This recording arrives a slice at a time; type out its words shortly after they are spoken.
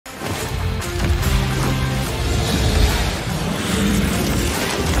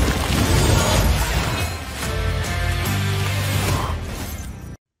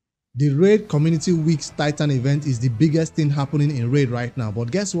The Raid Community Week's Titan event is the biggest thing happening in Raid right now,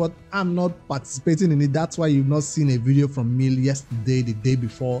 but guess what? I'm not participating in it. That's why you've not seen a video from me yesterday, the day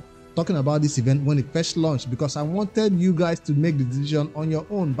before, talking about this event when it first launched, because I wanted you guys to make the decision on your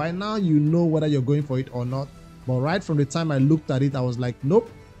own. By now, you know whether you're going for it or not, but right from the time I looked at it, I was like, nope,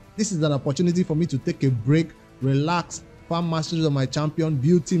 this is an opportunity for me to take a break, relax, farm masteries of my champion,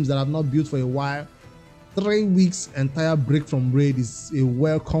 build teams that I've not built for a while. 3 weeks entire break from Raid is a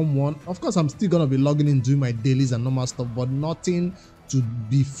welcome one. Of course, I'm still gonna be logging in, doing my dailies and normal stuff, but nothing to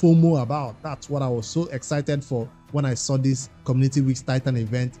be FOMO about. That's what I was so excited for when I saw this Community Week's Titan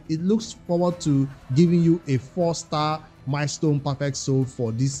event. It looks forward to giving you a 4-star milestone perfect soul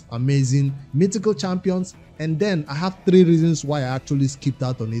for this amazing Mythical Champions. And then I have 3 reasons why I actually skipped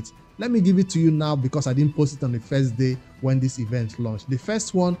out on it. Let me give it to you now because I didn't post it on the first day when this event launched. The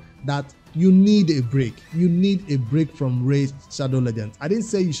first one, that you need a break. You need a break from Raid Shadow Legends. I didn't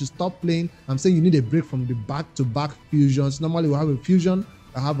say you should stop playing. I'm saying you need a break from the back-to-back fusions. Normally we'll have a fusion,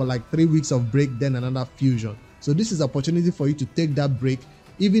 I have like 3 weeks of break, then another fusion. So this is an opportunity for you to take that break,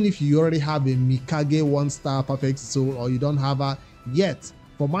 even if you already have a Mikage 1-star perfect soul or you don't have her yet.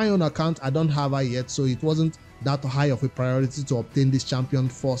 For my own account, I don't have her yet, so it wasn't that high of a priority to obtain this champion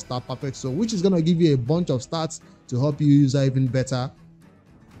 4-star perfect soul, which is going to give you a bunch of stats to help you use her even better.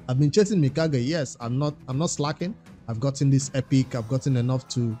 I've been chasing Mikage. Yes, I'm not slacking. I've gotten this epic. I've gotten enough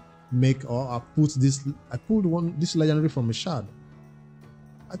to make, or I pulled this legendary from a shard.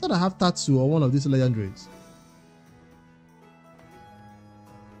 I thought I have Tatsu or one of these legendaries.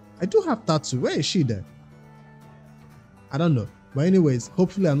 I do have Tatsu. Where is she then? I don't know. But anyways,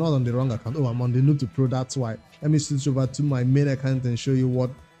 hopefully I'm not on the wrong account. Oh, I'm on the Noob to Pro, that's why. Let me switch over to my main account and show you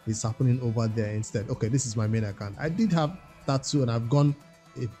what is happening over there instead. Okay, this is my main account. I did have Tatsu and I've gone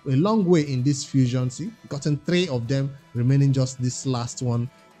a long way in this fusion. See, gotten 3 of them, remaining just this last one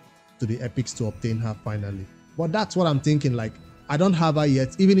to the epics to obtain her finally. But that's what I'm thinking, like, I don't have her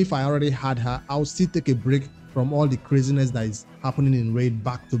yet. Even if I already had her, I'll still take a break from all the craziness that is happening in Raid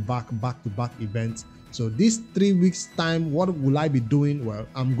back-to-back events. So this 3 weeks time, what will I be doing? Well,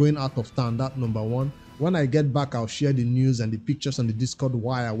 I'm going out of town, that's number 1. When I get back, I'll share the news and the pictures on the Discord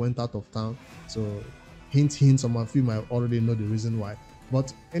why I went out of town. So hint, some of you might already know the reason why.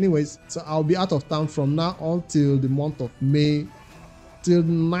 But anyways, so I'll be out of town from now until the month of May, till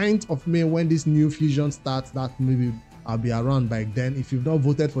 9th of May when this new fusion starts. That maybe I'll be around by then. If you've not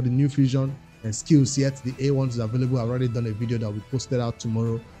voted for the new fusion and skills yet, the A1 is available. I've already done a video that will be posted out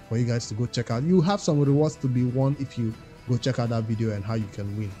tomorrow for you guys to go check out. You have some rewards to be won if you go check out that video and how you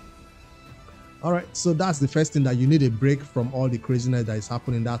can win. All right, so that's the first thing, that you need a break from all the craziness that is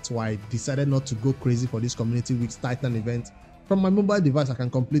happening. That's why I decided not to go crazy for this Community Week's Titan event. From my mobile device, I can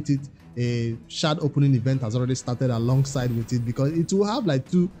complete it. A shard opening event has already started alongside with it, because it will have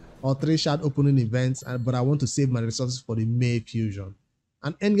like 2 or 3 shard opening events, but I want to save my resources for the May fusion.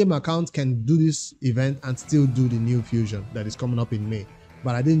 An endgame account can do this event and still do the new fusion that is coming up in May,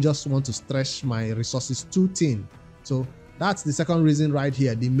 but I didn't just want to stretch my resources too thin. So that's the second reason right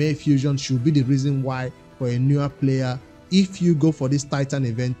here. The May fusion should be the reason why, for a newer player, if you go for this Titan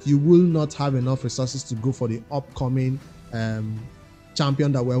event, you will not have enough resources to go for the upcoming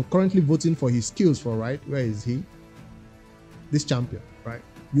champion that we're currently voting for his skills for, right? Where is he? This champion, right?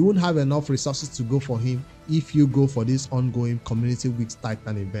 You won't have enough resources to go for him if you go for this ongoing Community Week's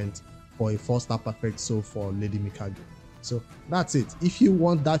Titan event for a 4-star perfect soul for Lady Mikage. So that's it. If you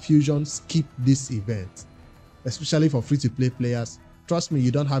want that fusion, skip this event, especially for free-to-play players. Trust me,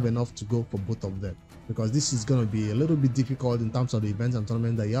 you don't have enough to go for both of them, because this is going to be a little bit difficult in terms of the events and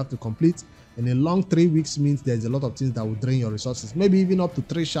tournaments that you have to complete. And a long 3 weeks means there's a lot of things that will drain your resources, maybe even up to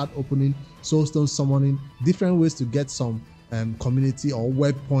 3 shard opening, soulstone summoning, different ways to get some community or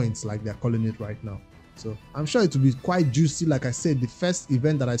web points like they're calling it right now. So I'm sure it will be quite juicy. Like I said, the first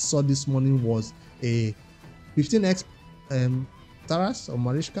event that I saw this morning was a 15x Taras or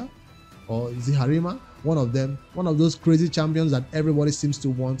Marishka, or is it Harima? One of them, one of those crazy champions that everybody seems to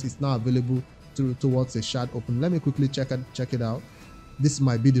want, is now available towards a shard open. Let me quickly check it out. This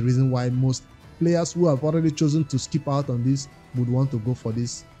might be the reason why most players who have already chosen to skip out on this would want to go for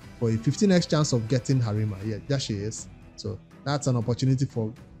this, for a 15x chance of getting Harima. Yeah, there she is. So that's an opportunity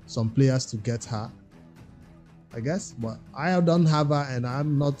for some players to get her, I guess. But I don't have her, and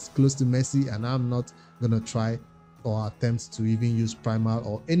I'm not close to Messi, and I'm not gonna try or attempt to even use primal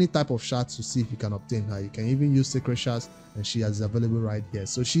or any type of shards to see if you can obtain her. You can even use sacred shards, and she is available right here.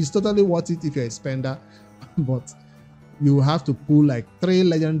 So she's totally worth it if you're a spender, but you will have to pull like 3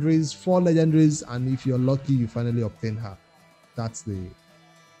 legendaries, 4 legendaries, and if you're lucky, you finally obtain her. That's the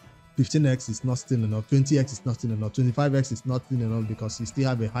 15x is not still enough, 20x is not still enough, 25x is not still enough, because you still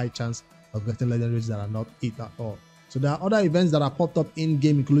have a high chance of getting legendaries that are not it at all. So there are other events that are popped up in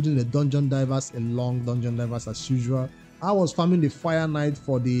game, including the dungeon divers, a long dungeon divers as usual. I was farming the Fire Knight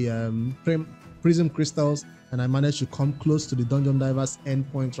for the prism crystals, and I managed to come close to the dungeon divers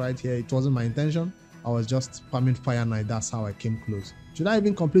endpoint right here. It wasn't my intention. I was just farming Fire Knight. That's how I came close. Should I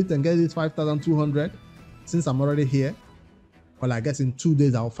even complete and get it 5,200 since I'm already here? Well, I guess in 2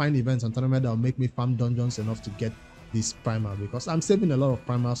 days I'll find events on tournament that will make me farm dungeons enough to get this primer, because I'm saving a lot of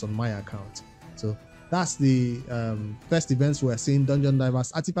primers on my account. So that's the first events we're seeing. Dungeon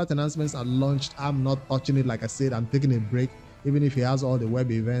divers artifact enhancements are launched. I'm not touching it. Like I said, I'm taking a break. Even if he has all the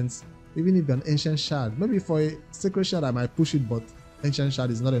web events, even if an ancient shard, maybe for a sacred shard I might push it, but ancient shard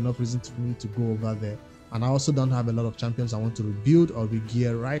is not enough reason for me to go over there. And I also don't have a lot of champions I want to rebuild or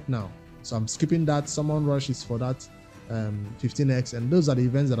re-gear right now, so I'm skipping that. Summon rush is for that 15x, and those are the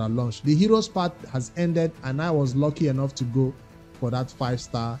events that are launched. The heroes part has ended, and I was lucky enough to go for that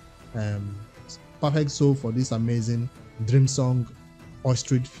 5-star perfect soul for this amazing Dream Song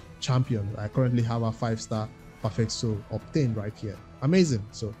Ostrich champion. I currently have a 5-star perfect soul obtained right here. Amazing.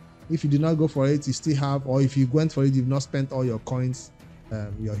 So if you did not go for it, you still have, or if you went for it, you've not spent all your coins,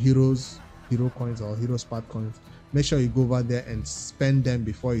 your hero coins or hero spot coins, make sure you go over there and spend them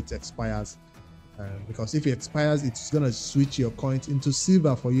before it expires, because if it expires, it's gonna switch your coins into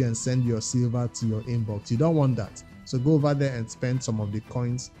silver for you and send your silver to your inbox. You don't want that. So go over there and spend some of the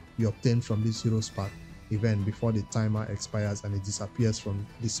coins you obtain from this hero spot event before the timer expires and it disappears from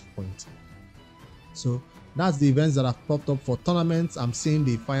this point. So that's the events that have popped up for tournaments. I'm seeing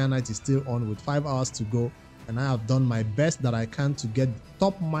the Fire Knight is still on with 5 hours to go, and I have done my best that I can to get the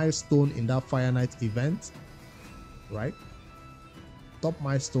top milestone in that Fire Knight event, right? Top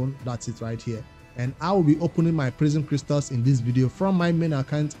milestone, that's it right here. And I will be opening my prism crystals in this video from my main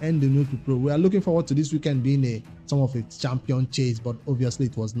account and the new to pro. We are looking forward to this weekend being some of its champion chase, but obviously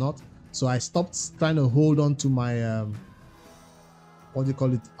it was not. So I stopped trying to hold on to my what do you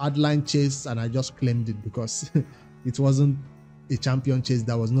call it, hardline chase, and I just claimed it because it wasn't a champion chase.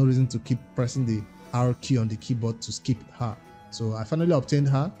 There was no reason to keep pressing the R key on the keyboard to skip her. So I finally obtained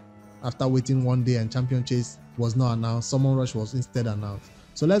her after waiting 1 day, and champion chase was not announced. Summon rush was instead announced.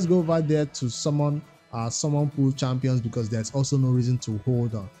 So let's go over there to summon our summon pool champions, because there's also no reason to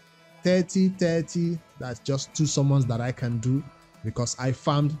hold on. 30, that's just 2 summons that I can do, because I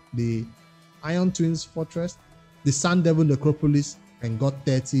farmed the Iron Twins Fortress, the Sand Devil Necropolis, and got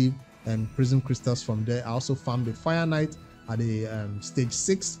 30 prism crystals from there. I also farmed the Fire Knight at the stage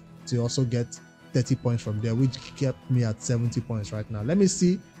 6 to also get 30 points from there, which kept me at 70 points right now. Let me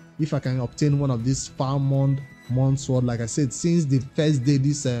see if I can obtain one of these Farmond Sword. Like I said, since the first day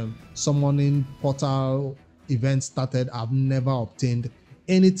this summoning portal event started, I've never obtained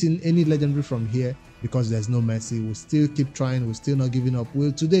anything, any legendary from here, because there's no mercy. We'll still keep trying, we're still not giving up.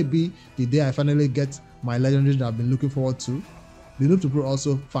 Will today be the day I finally get my legendary that I've been looking forward to? The Noob to Pro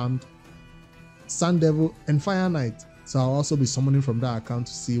also farmed Sand Devil and Fire Knight, so I'll also be summoning from that account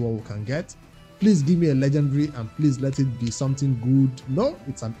to see what we can get. Please give me a legendary, and please let it be something good. No,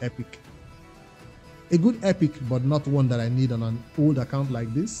 it's an epic. A good epic, but not one that I need on an old account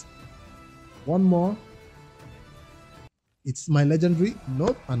like this. One more. It's my legendary.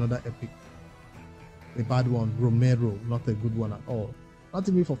 Nope, another epic. A bad one. Romero, not a good one at all. Not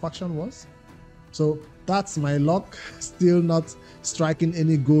even for faction wars. So that's my luck. Still not striking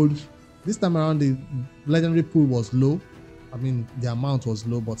any gold. This time around the legendary pool was low. I mean, the amount was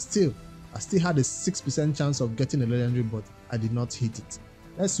low, but still, I still had a 6% chance of getting a legendary, but I did not hit it.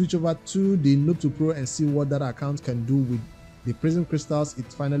 Let's switch over to the Noob to Pro and see what that account can do with the prism crystals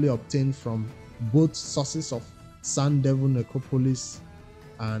it finally obtained from both sources of Sand Devil Necropolis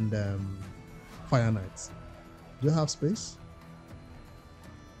and Fire Knights. Do you have space?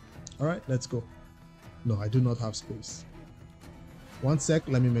 All right, let's go. No, I do not have space. 1 sec,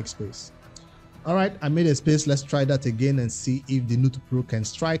 let me make space. All right, I made a space. Let's try that again and see if the Noob to Pro can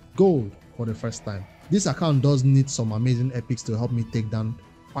strike gold for the first time. This account does need some amazing epics to help me take down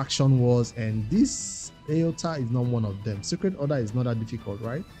faction wars, and this Aota is not one of them. Secret Order is not that difficult,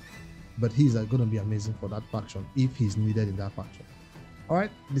 right? But he's going to be amazing for that faction if he's needed in that faction. All right,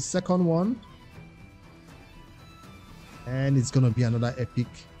 the second one, and it's going to be another epic,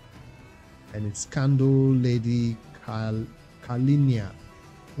 and it's Candle Lady Kalinia.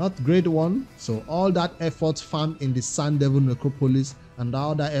 Not grade 1, so all that effort farmed in the Sand Devil Necropolis and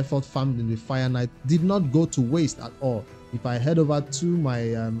all that effort farmed in the Fire Knight did not go to waste at all. If I head over to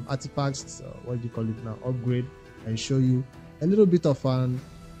my artifacts, what do you call it now, upgrade, and show you a little bit of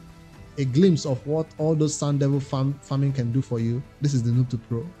a glimpse of what all those Sand Devil farming can do for you. This is the Noob to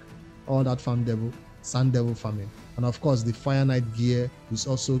Pro. all that sand devil farming. And of course, the Fire Knight gear is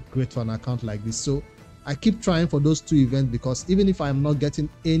also great for an account like this. So I keep trying for those 2 events, because even if I'm not getting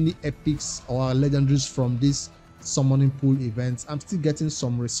any epics or legendaries from this summoning pool events, I'm still getting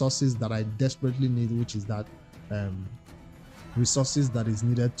some resources that I desperately need, which is that resources that is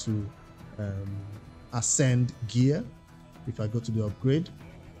needed to ascend gear. If I go to the upgrade,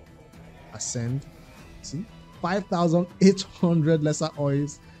 ascend, see, 5,800 lesser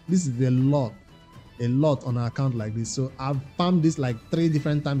oils. This is a lot on an account like this. So I've farmed this like 3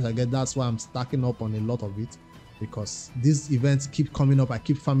 different times I get. That's why I'm stacking up on a lot of it, because these events keep coming up. I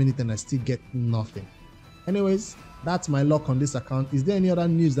keep farming it and I still get nothing. Anyways, that's my luck on this account. Is there any other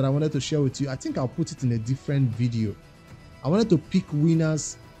news that I wanted to share with you? I think I'll put it in a different video. I wanted to pick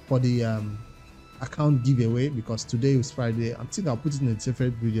winners for the account giveaway, because today is Friday. I think I'll put it in a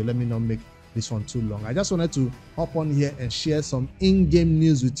different video. Let me not make this one too long. I just wanted to hop on here and share some in-game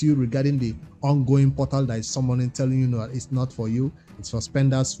news with you regarding the ongoing portal that is summoning, telling you that it's not for you. It's for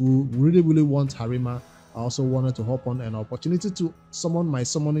spenders who really want Harima. I also wanted to hop on an opportunity to summon my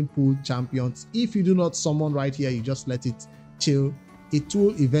summoning pool champions. If you do not summon right here, you just let it chill. It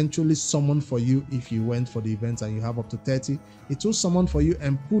will eventually summon for you. If you went for the events and you have up to 30, it will summon for you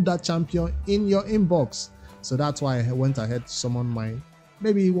and put that champion in your inbox. So that's why I went ahead to summon mine.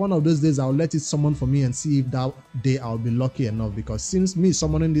 Maybe one of those days I'll let it summon for me and see if that day I'll be lucky enough, because since me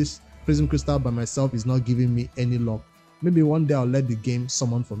summoning this Prism Crystal by myself is not giving me any luck, maybe one day I'll let the game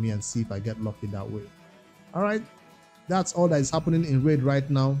summon for me and see if I get lucky that way. Alright, that's all that is happening in Raid right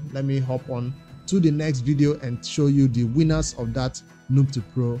now. Let me hop on to the next video and show you the winners of that Noob to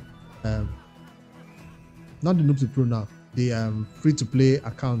Pro, not the Noob to Pro now, the free-to-play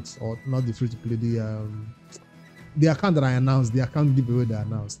account, or not the free-to-play, the account that I announced, the account giveaway that I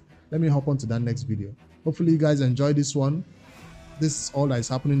announced. Let me hop on to that next video. Hopefully you guys enjoy this one. This is all that is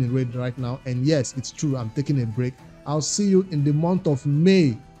happening in Raid right now. And yes, it's true, I'm taking a break. I'll see you in the month of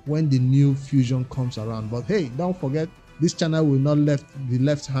May when the new fusion comes around. But hey, don't forget, this channel will not be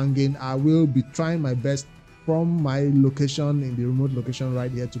left hanging. I will be trying my best from my location, in the remote location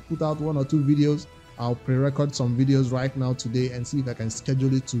right here, to put out 1 or 2 videos. I'll pre-record some videos right now today and see if I can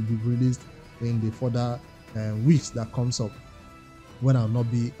schedule it to be released in the further weeks that comes up when I'll not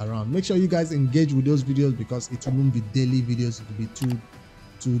be around. Make sure you guys engage with those videos, because it won't be daily videos. It will be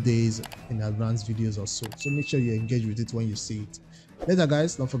two days in advance videos or so. So make sure you engage with it when you see it. Later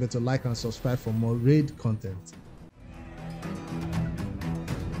guys, don't forget to like and subscribe for more Raid content.